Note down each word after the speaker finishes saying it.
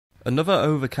Another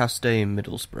overcast day in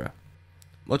Middlesbrough.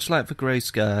 Much like the grey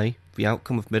sky, the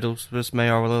outcome of Middlesbrough's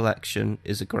mayoral election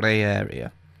is a grey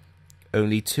area.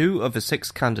 Only 2 of the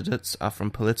 6 candidates are from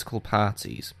political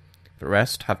parties. The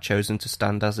rest have chosen to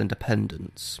stand as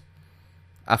independents.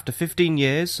 After 15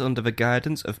 years under the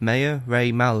guidance of Mayor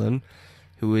Ray Mallon,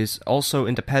 who is also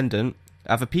independent,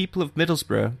 are the people of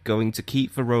Middlesbrough going to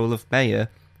keep the role of mayor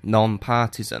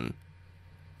non-partisan?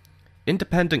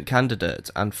 Independent candidate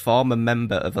and former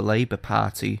member of the Labour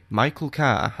Party, Michael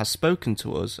Carr, has spoken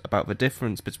to us about the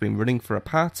difference between running for a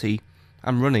party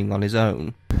and running on his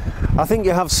own. I think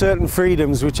you have certain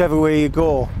freedoms whichever way you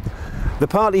go. The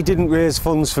party didn't raise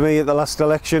funds for me at the last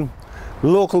election.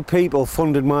 Local people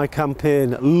funded my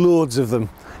campaign, loads of them.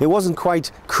 It wasn't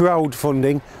quite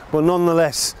crowdfunding, but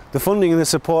nonetheless, the funding and the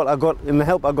support I got and the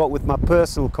help I got with my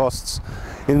personal costs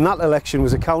in that election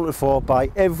was accounted for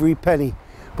by every penny.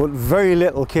 But very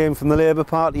little came from the Labour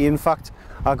Party. In fact,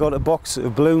 I got a box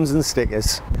of balloons and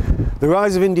stickers. The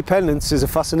rise of independence is a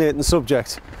fascinating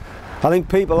subject. I think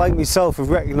people like myself have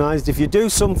recognised if you do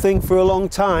something for a long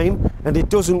time and it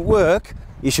doesn't work,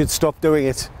 you should stop doing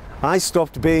it. I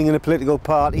stopped being in a political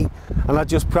party and I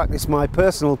just practice my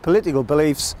personal political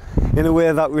beliefs in a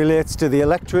way that relates to the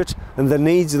electorate and the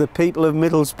needs of the people of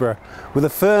Middlesbrough, with a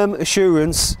firm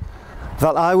assurance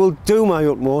that I will do my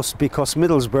utmost because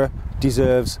Middlesbrough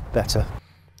deserves better.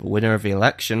 The winner of the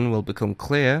election will become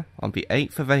clear on the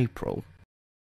 8th of April.